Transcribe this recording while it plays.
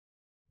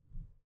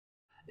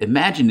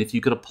Imagine if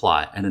you could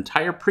apply an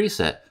entire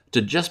preset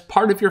to just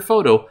part of your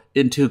photo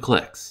in 2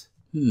 clicks.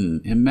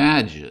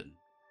 Imagine.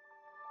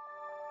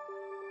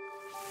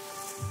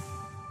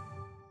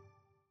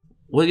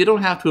 Well, you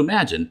don't have to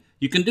imagine.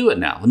 You can do it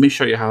now. Let me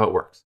show you how it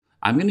works.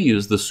 I'm going to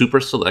use the Super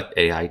Select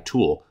AI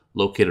tool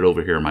located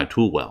over here in my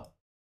tool well.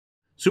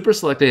 Super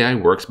Select AI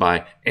works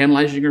by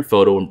analyzing your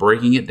photo and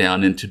breaking it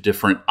down into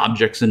different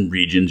objects and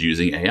regions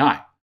using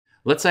AI.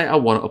 Let's say I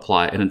want to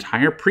apply an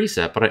entire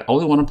preset, but I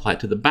only want to apply it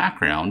to the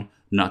background,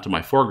 not to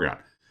my foreground.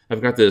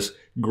 I've got this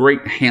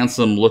great,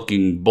 handsome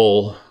looking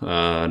bull,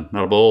 not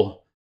a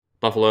bull,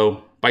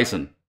 buffalo,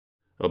 bison,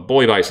 a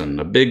boy bison,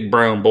 a big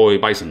brown boy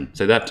bison.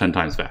 Say that 10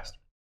 times fast.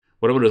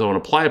 What I want to do is I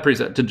want to apply a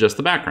preset to just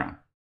the background.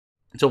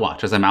 So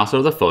watch, as I mouse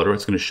over the photo,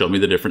 it's going to show me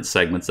the different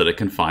segments that it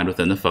can find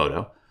within the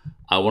photo.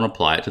 I want to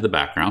apply it to the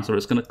background, so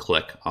it's going to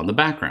click on the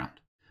background.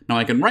 Now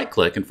I can right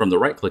click, and from the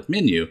right click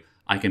menu,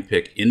 I can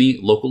pick any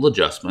local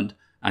adjustment.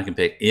 I can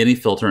pick any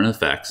filter and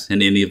effects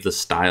and any of the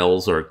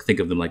styles, or think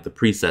of them like the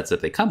presets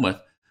that they come with,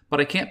 but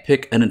I can't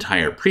pick an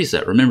entire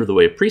preset. Remember, the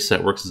way a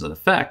preset works as an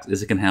effect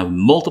is it can have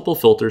multiple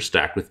filters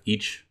stacked with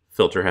each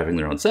filter having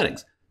their own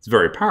settings. It's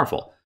very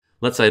powerful.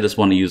 Let's say I just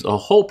want to use a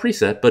whole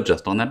preset, but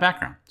just on that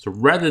background. So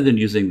rather than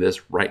using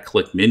this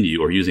right-click menu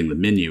or using the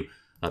menu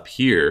up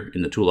here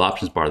in the tool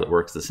options bar that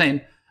works the same,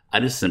 I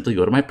just simply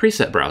go to my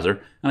preset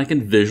browser and I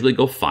can visually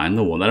go find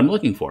the one that I'm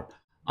looking for.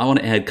 I want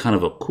to add kind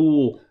of a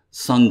cool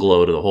sun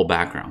glow to the whole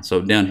background.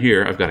 So down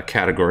here, I've got a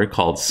category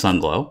called sun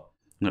glow.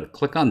 I'm going to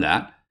click on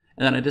that,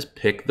 and then I just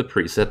pick the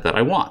preset that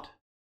I want.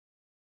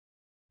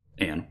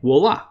 And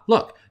voila,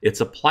 look,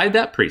 it's applied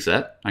that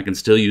preset. I can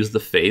still use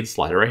the fade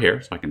slider right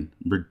here, so I can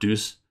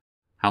reduce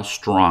how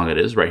strong it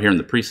is right here in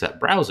the preset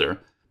browser,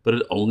 but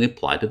it only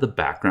applied to the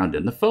background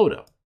in the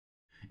photo.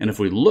 And if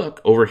we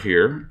look over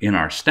here in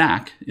our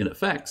stack in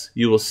effects,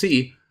 you will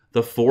see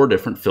the 4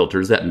 different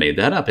filters that made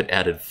that up. It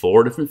added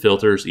 4 different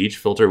filters, each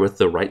filter with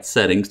the right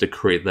settings to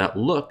create that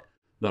look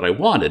that I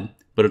wanted,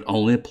 but it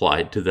only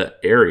applied to the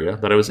area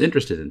that I was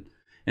interested in.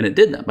 And it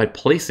did that by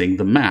placing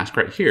the mask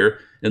right here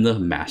in the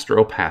master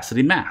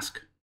opacity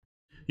mask.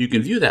 You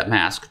can view that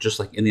mask just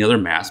like any other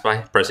mask by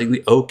pressing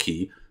the O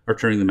key or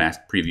turning the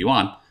mask preview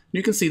on. And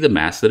you can see the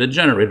mask that it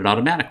generated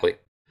automatically.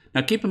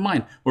 Now keep in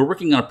mind, we're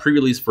working on a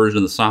pre-release version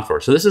of the software,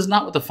 so this is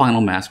not what the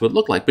final mask would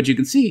look like, but you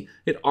can see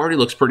it already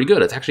looks pretty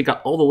good. It's actually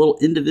got all the little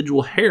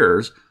individual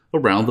hairs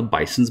around the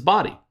bison's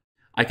body.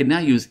 I can now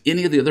use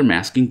any of the other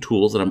masking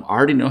tools that I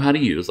already know how to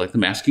use, like the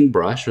masking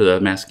brush or the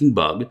masking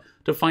bug,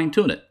 to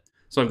fine-tune it.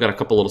 So I've got a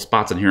couple little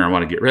spots in here I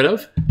want to get rid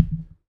of.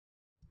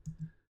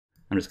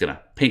 I'm just going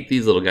to paint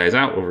these little guys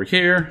out over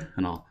here,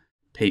 and I'll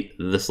paint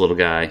this little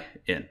guy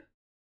in.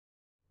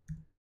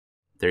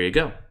 There you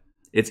go.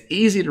 It's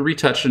easy to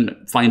retouch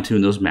and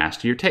fine-tune those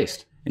masks to your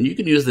taste. And you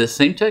can use this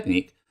same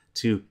technique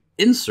to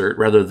insert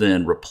rather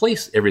than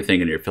replace everything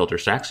in your filter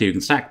stack. So you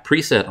can stack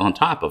preset on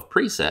top of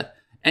preset,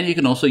 and you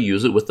can also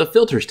use it with the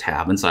filters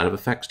tab inside of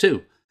Effects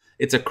too.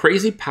 It's a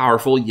crazy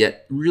powerful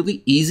yet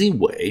really easy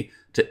way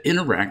to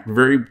interact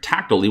very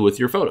tactily with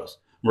your photos.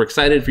 We're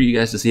excited for you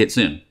guys to see it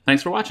soon.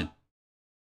 Thanks for watching.